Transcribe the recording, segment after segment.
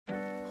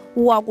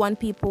Wagwan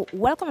people,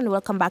 welcome and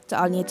welcome back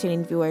to all new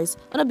tuning viewers.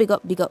 On a big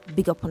up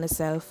on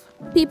yourself.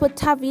 People,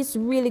 Tavi is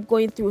really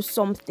going through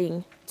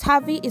something.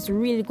 Tavi is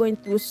really going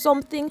through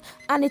something,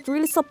 and it's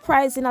really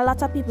surprising a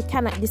lot of people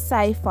cannot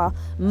decipher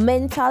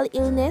mental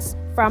illness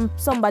from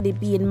somebody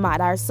being mad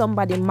or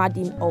somebody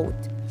madding out.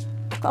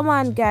 Come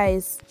on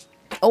guys,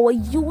 our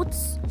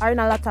youths are in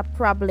a lot of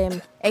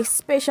problem,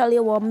 especially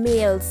our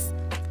males.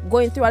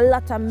 Going through a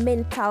lot of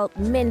mental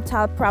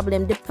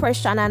problem,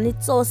 depression, and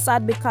it's so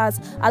sad because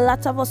a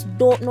lot of us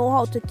don't know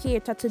how to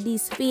cater to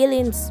these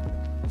feelings.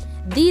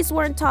 These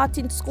weren't taught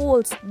in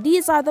schools.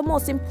 These are the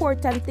most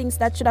important things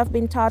that should have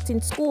been taught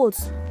in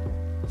schools.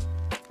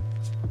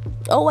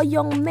 Our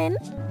young men,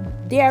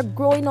 they are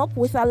growing up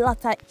with a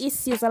lot of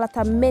issues, a lot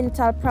of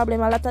mental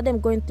problem, a lot of them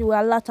going through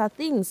a lot of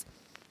things.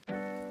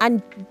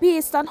 And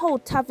based on how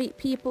Tavi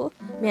people,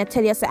 may I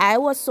tell you, I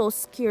was so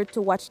scared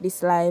to watch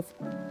this live.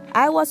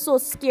 I was so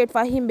scared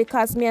for him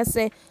because me I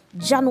say,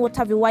 John,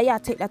 Tavi, why you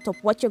take that up?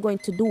 What you're going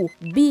to do?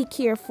 Be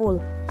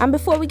careful. And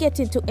before we get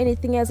into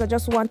anything else, I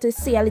just want to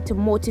say a little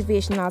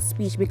motivational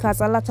speech because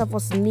a lot of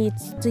us need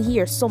to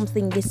hear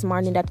something this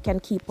morning that can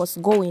keep us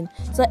going.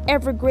 So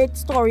every great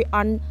story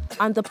on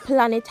the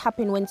planet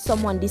happened when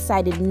someone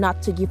decided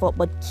not to give up,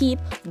 but keep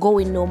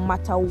going no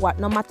matter what.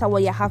 No matter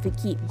what, you have to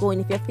keep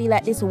going. If you feel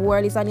like this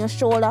world is on your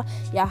shoulder,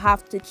 you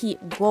have to keep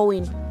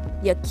going.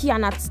 You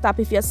cannot stop.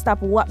 If you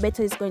stop, what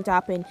better is going to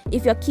happen?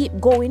 If you keep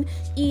going,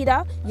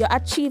 either you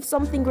achieve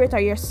something great or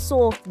you're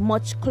so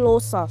much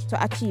closer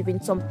to achieving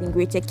something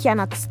great. You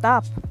cannot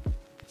stop.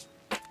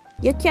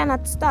 You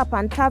cannot stop.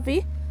 And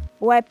Tavi,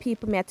 why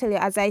people, may I tell you,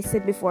 as I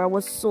said before, I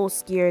was so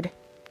scared. I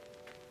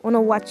want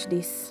to watch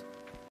this.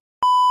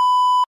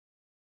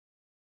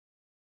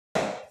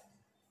 I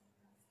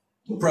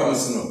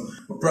promise you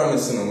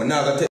no. I'm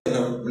not gonna take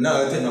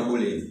no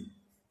bullying.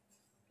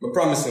 I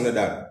promise you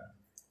that.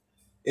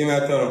 You know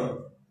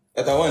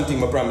that? That's one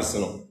thing I promise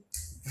you no.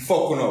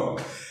 Fuck you no.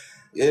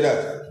 You hear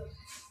that?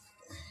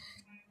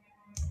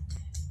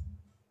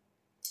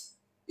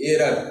 You hear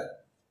that?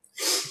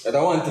 That's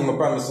one thing I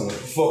promise you no.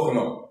 Fuck you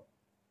no.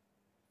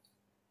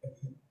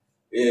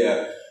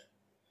 Yeah.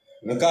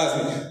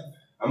 Because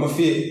I'm a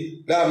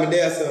feel that I'm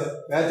there,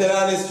 so I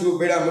tell honest truth,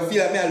 brother. I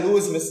feel like I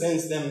lose my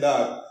sense, them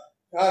dog.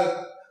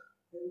 I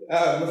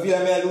feel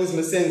like I lose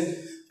my sense.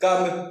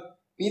 Because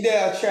me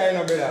there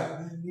trying,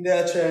 brother. Me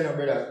there trying,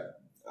 brother.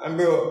 And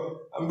bro,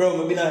 I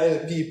been a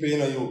help people, you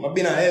know, I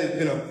been a help,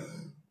 you know.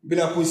 Been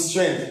a push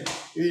strength.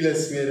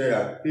 Realest way,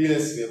 brother.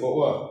 Realest way. But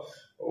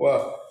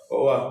what?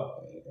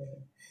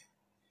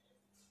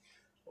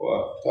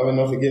 Have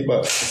enough to get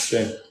back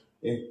strength.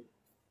 Yeah.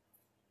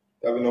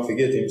 Have enough to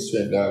get him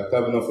strength, dog.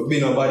 Have enough to be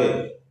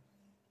nobody.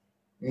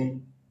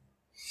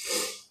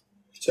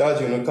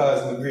 Charge you no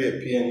cause me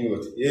great pain,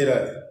 youth. You hear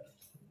that?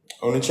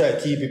 I want to try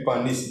to keep it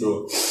on this,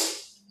 bro.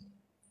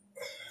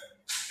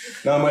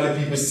 Normally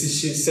people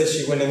say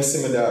shit when them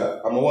see me, dog.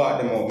 I'm going to walk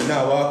them out. I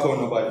not walk out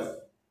nobody.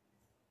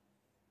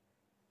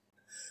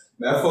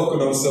 I fuck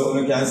with them so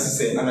I can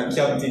see I'm a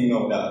captain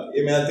now, dog.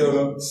 You may tell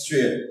them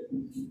straight.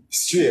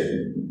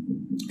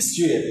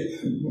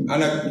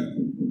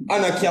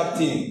 I'm a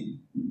captain.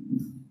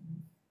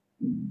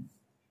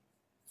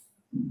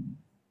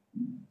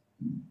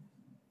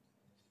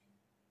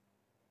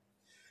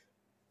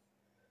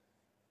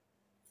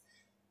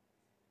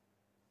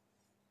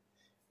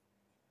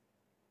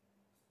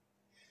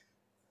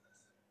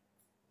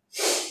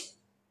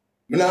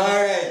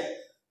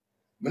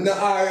 I'm not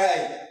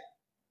alright.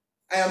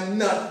 I am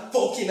not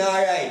fucking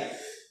alright.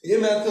 You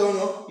hear me tell you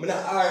no? I'm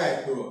not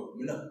alright, bro.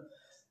 I'm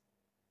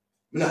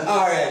not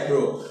alright,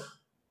 bro.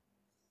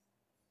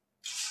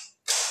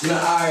 I'm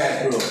not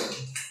alright, bro.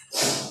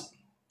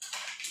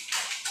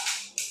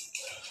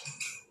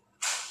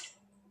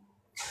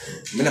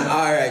 I'm not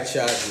alright,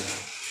 Charlie.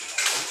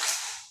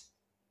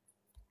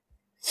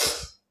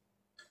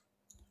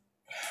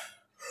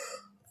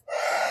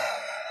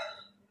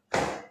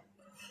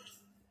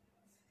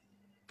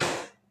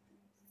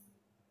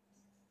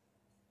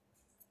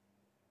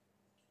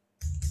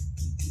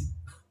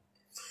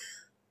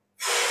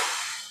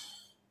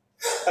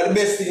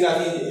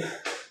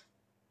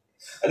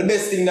 The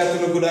best thing that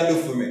you could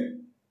do for me.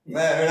 I'm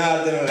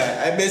not telling you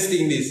lie. The best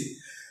thing this.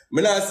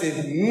 I'm not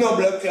saying no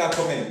blood clot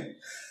coming.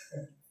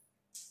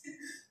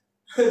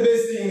 The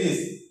best thing this.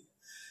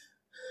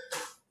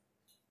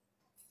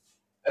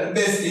 The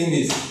best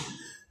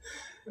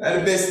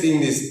thing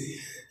this.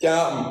 Can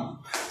happen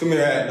to me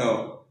right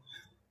now.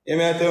 You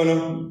may tell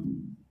you?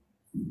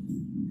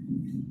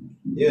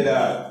 Yeah,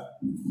 dad.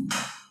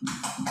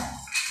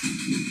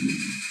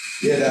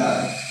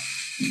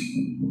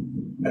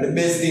 And the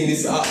best thing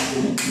this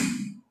happened to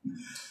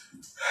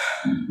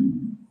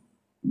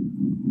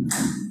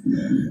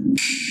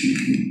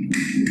me.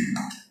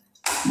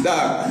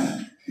 Dog.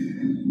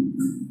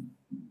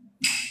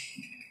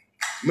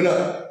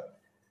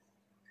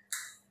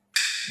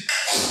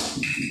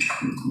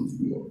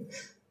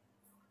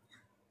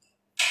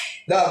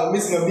 Dog, I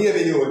miss my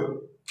baby,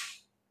 yo.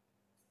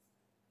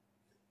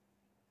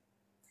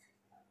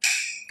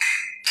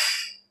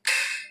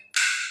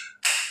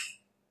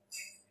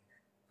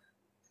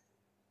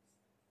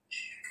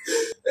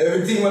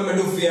 Everything what I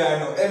do for you, I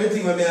know.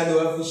 Everything what I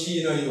do for she,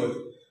 you know,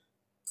 you.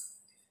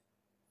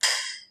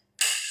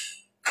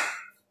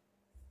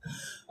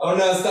 I want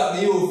to stop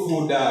the youth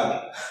food,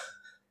 dog.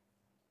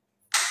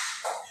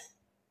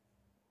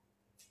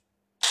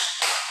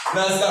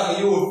 Now stop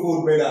the youth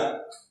food, brother.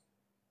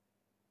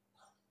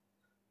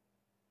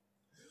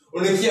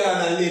 You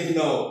can't live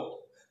now.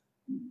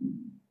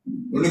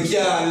 You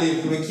can't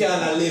live. You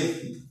can't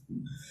live.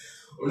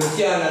 You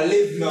can't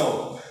live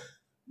now.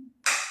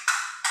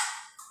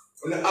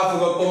 You have to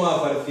go come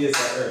off of the face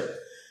of earth.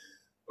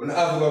 You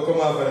have to go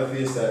come off of the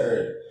face of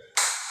earth.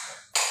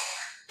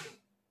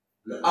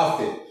 You have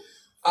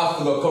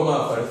to go come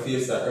off of the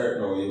face of earth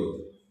now,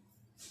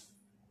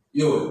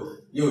 you.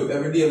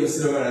 Every day I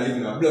sit down and live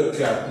in a blood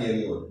clot pain,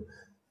 you.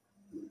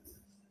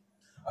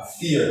 I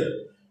fear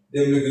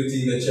them little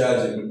things that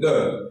charge it. I'm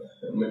done.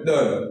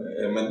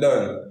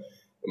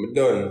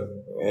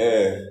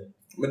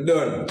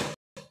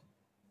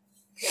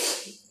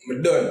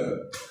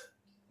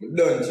 I'm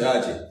done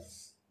charging.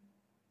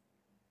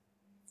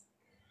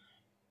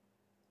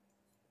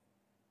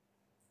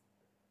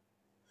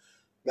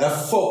 I'm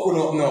fucking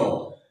up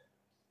now.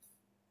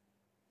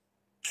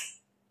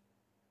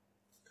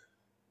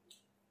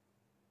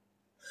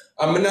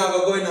 I'm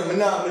not going to, I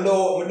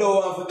don't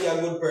want to be a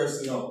good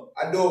person now.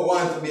 I don't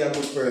want to be a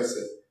good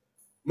person.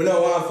 I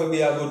don't want to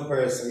be a good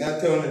person.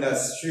 I'm telling you that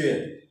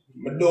straight.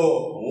 I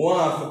don't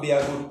want to be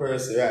a good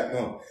person right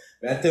now.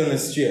 I'm telling you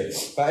straight.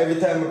 But every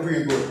time I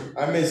pray good,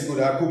 I miss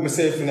good, I put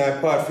myself in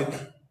a path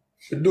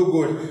for do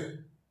good.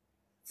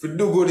 For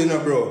do good, you know,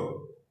 bro.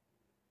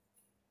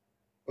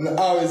 And I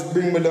always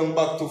bring me down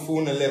back to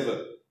phone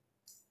level.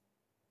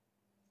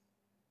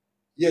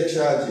 Yeah,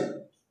 charge it.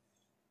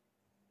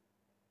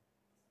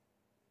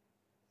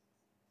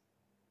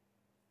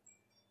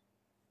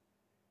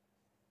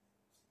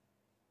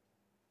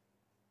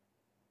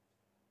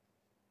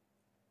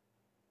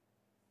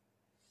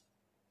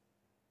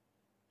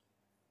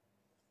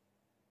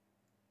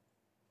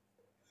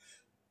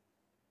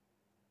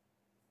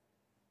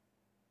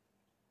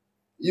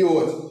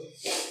 Youth,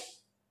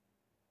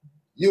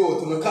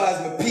 you cause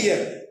me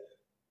pain.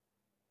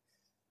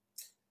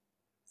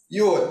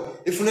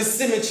 Youth, if you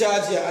see me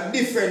charge you, a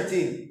different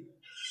thing.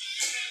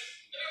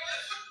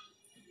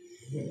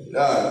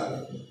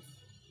 Nah,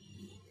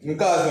 you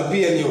cause me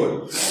pain,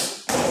 youth.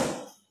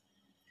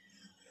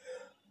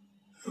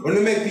 When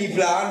you make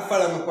people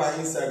unfollow me on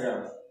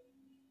Instagram.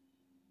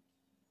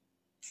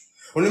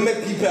 When you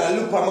make people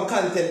look at my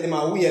content in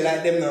my way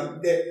like them,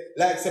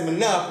 like say me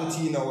not put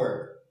in a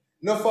work.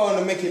 No fun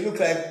to make it look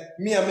like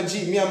me and my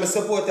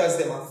supporters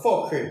them are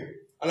fuckery.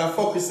 And I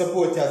fuck with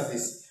supporters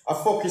this. I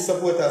fuck with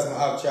supporters my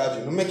have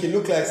charging. No make it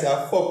look like say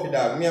I fuck with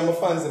that. Me and my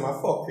fans them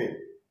are fuckery.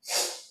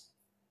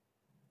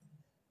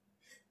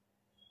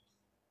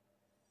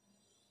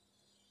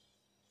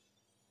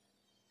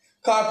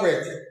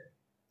 Corporate.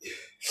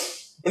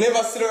 We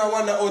never sit down and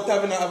wonder how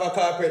Tavi not have a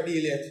corporate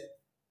deal yet.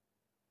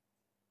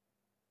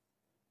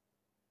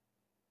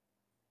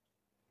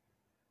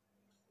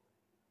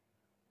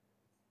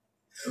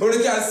 Or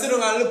you can sit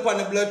down and look on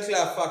the blood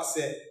clot facts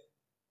say,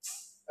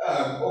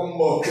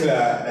 OMG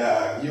clot,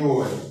 dog.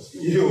 You,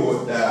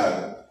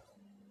 dog.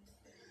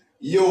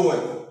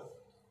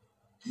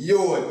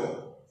 You.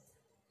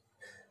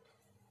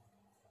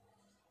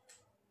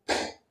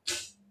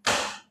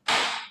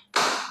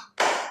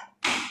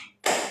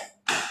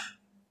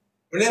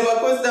 We never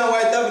question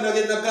why Tavi not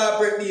get a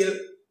corporate deal.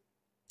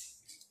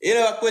 You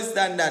never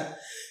question that.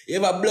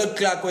 You ever blood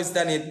clot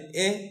question it,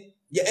 eh?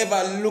 You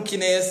ever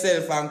looking at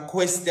yourself and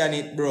question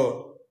it,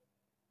 bro?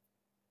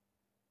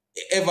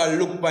 You ever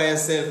look by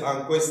yourself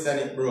and question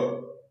it,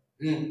 bro?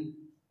 Who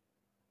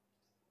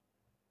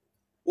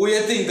you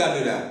think I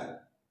do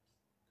that?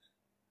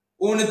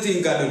 Who you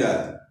think I do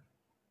that?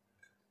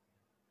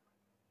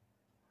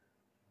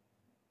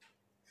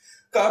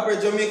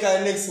 Corporate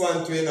Jamaica next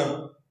one to you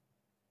know.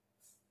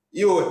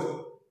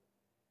 Youth.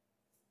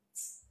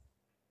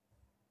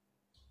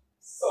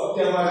 Suck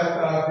your mother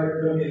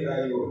corporate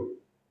Jamaica youth.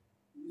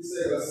 You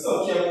say,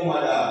 suck your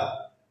mother.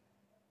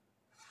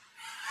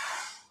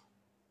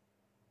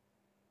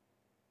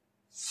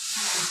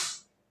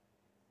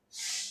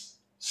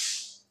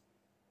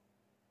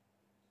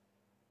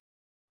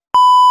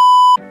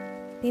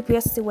 People,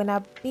 you see when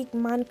a big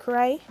man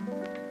cry,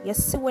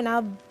 it's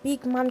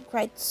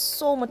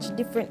so much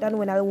different than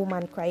when a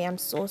woman cry. I'm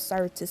so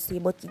sorry to say,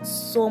 but it's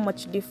so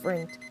much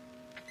different.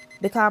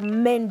 Because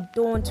men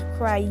don't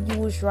cry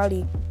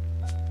usually.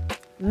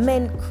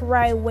 Men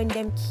cry when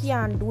them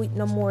can't do it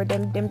no more.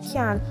 Them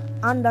can't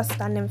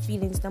understand them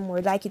feelings no more.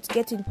 Like it's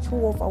getting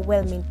too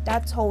overwhelming.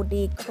 That's how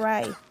they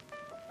cry.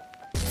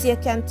 So you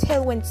can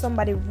tell when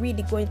somebody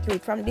really going through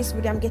it. From this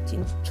video, I'm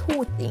getting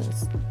two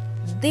things.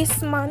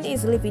 This man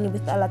is living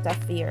with a lot of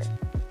fear.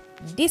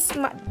 This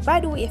man,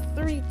 by the way,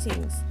 three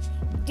things.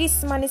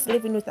 This man is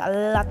living with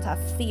a lot of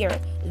fear.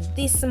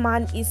 This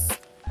man is,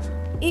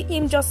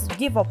 him just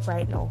give up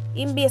right now.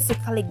 Him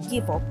basically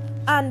give up.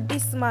 And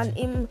this man,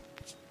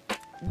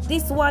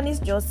 this one is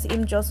just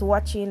him just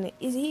watching.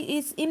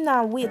 Is him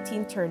now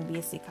waiting turn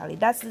basically.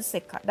 That's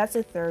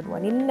the third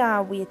one. Him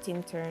now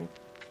waiting turn.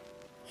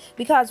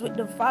 Because with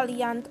the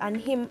Valiant and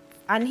him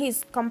and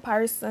his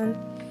comparison,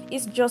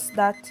 it's just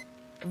that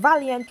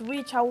Valiant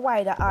reach a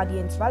wider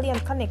audience.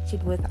 Valiant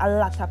connected with a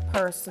lot of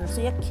persons,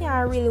 so you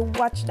can't really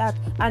watch that.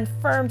 And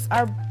firms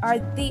are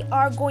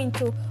going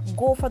to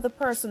go for the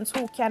persons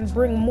who can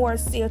bring more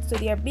sales to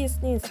their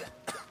business.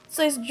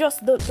 So it's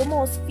just the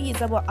most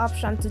feasible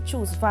option to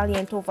choose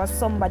Valiant over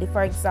somebody,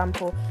 for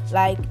example,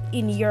 like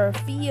in your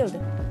field.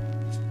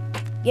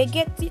 You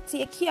get it,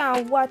 you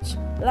can't watch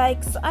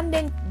like, and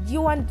then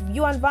you and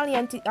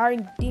Valiant are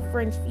in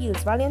different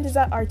fields. Valiant is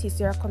an artist,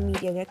 you're a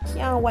comedian, you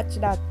can't watch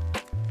that.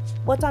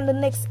 But on the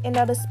next end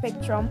of the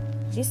spectrum,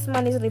 this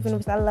man is living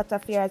with a lot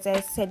of fear, as I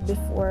said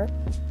before.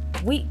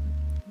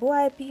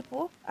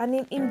 People,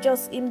 and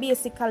him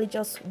basically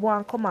just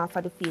want to come off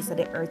of the face of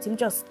the earth. Him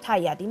just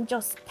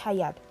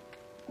tired.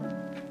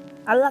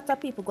 A lot of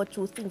people go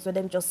through things where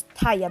them just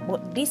tired,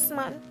 but this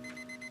man,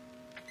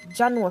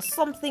 Jano,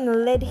 something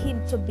led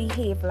him to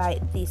behave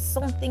like this.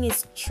 Something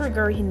is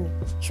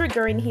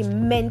triggering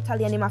him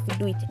mentally, and him have to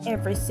do it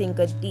every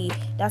single day.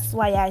 That's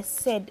why I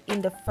said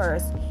in the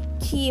first,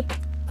 keep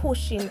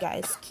pushing,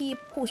 guys. Keep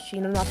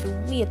pushing, and have to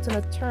wait on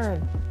a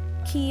turn.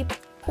 Keep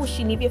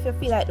pushing. If you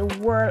feel like the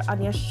world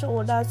on your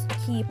shoulders,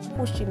 keep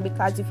pushing,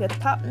 because if you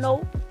tap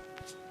now,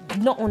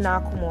 nothing will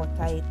come out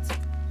of it.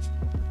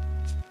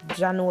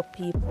 Jano,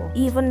 people,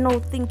 even now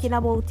thinking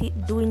about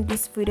it, doing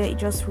this video, it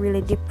just really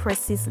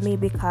depresses me,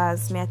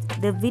 because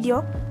the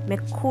video me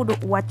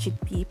couldn't watch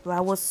it, people.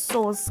 I was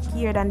so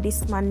scared, and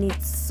this man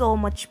needs so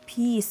much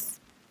peace.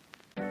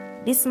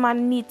 This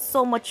man needs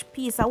so much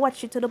peace. I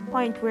watched it to the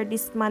point where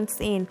this man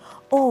saying,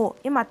 oh,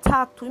 he might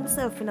talk to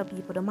himself, you know,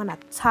 people. The man a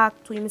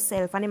talk to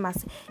himself, and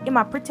he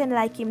might pretend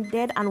like him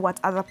dead, and what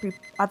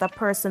other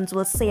persons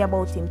will say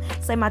about him.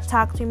 So he might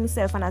talk to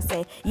himself, and I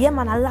say, yeah,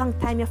 man, a long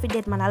time you feel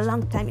dead, man, a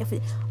long time you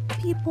feel.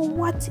 People,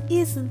 what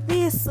is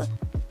this?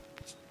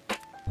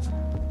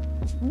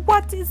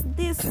 What is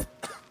this?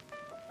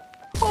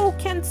 How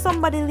can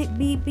somebody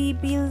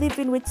be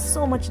living with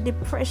so much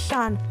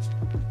depression?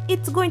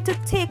 It's going to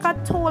take a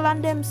toll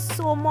on them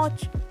so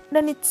much.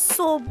 Then it's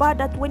so bad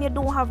that when you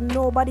don't have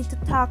nobody to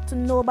talk to,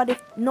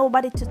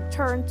 nobody to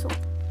turn to.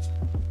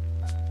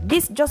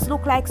 This just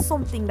look like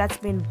something that's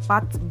been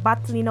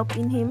battling up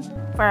in him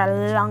for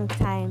a long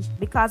time.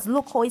 Because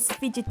look how he's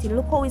fidgeting,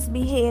 look how he's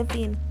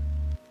behaving.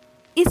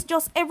 It's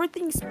just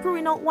everything's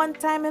spewing out one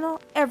time, you know.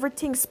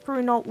 Everything's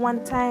spewing out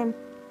one time.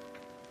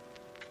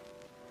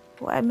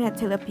 Why may I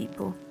tell you,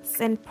 people,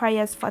 send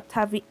prayers for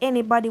Tavi.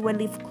 Anybody who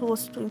live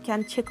close to him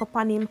can check up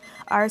on him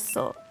or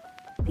so.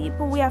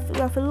 People, we have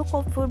to look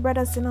out for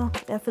brothers, you know.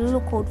 We have to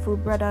look out for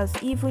brothers.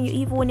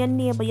 Even when your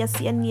neighbor, you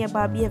see your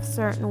neighbor behave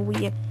certain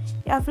way,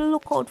 you have to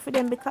look out for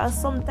them, because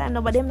sometimes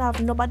nobody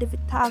have nobody to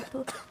talk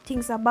to.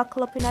 Things are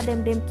buckle up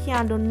in them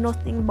can't do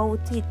nothing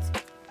about it.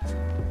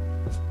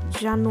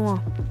 Jano.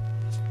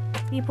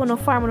 People, no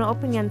farm no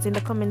opinions in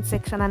the comment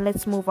section, and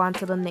let's move on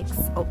to the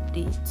next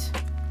update.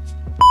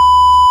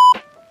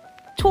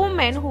 2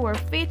 men who were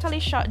fatally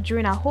shot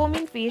during a home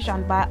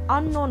invasion by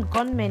unknown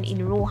gunmen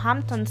in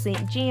Roehampton,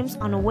 St. James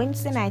on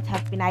Wednesday night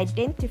have been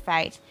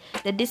identified.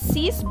 The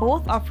deceased,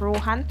 both of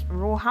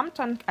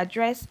Roehampton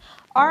address,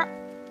 are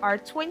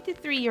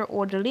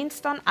 23-year-old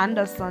Linston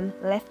Anderson,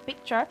 left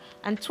picture,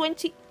 and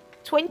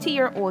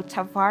 20-year-old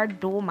Tavar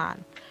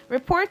Doman.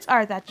 Reports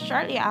are that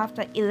shortly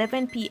after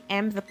 11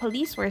 p.m., the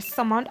police were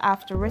summoned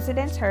after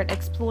residents heard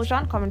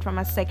explosion coming from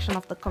a section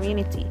of the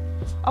community.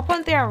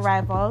 Upon their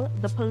arrival,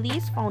 the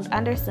police found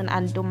Anderson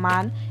and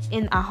Doman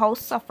in a house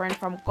suffering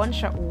from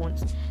gunshot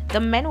wounds. The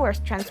men were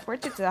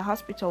transported to the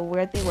hospital,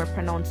 where they were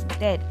pronounced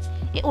dead.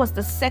 It was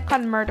the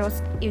second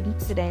murderous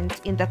incident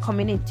in the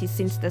community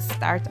since the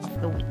start of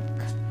the week.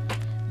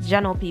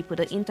 Jano, people,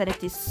 the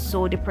internet is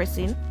so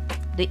depressing.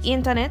 The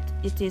internet,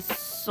 it is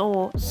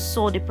so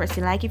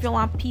depressing. Like, if you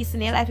want peace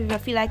in your life, if you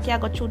feel like you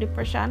go through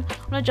depression,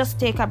 just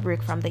take a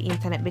break from the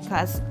internet,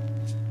 because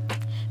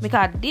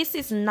this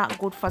is not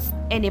good for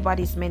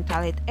anybody's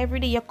mental health. Every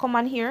day you come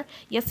on here,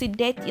 you see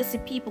death, you see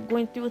people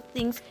going through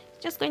things.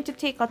 It's just going to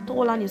take a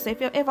toll on you. So if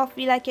you ever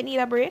feel like you need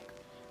a break,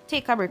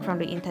 take a break from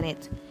the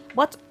internet.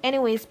 But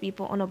anyways,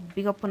 people, on a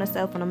big up on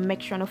yourself, and make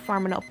sure to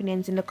farm your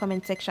opinions in the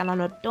comment section,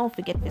 and don't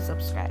forget to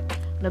subscribe.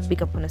 On a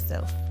big up on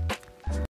yourself.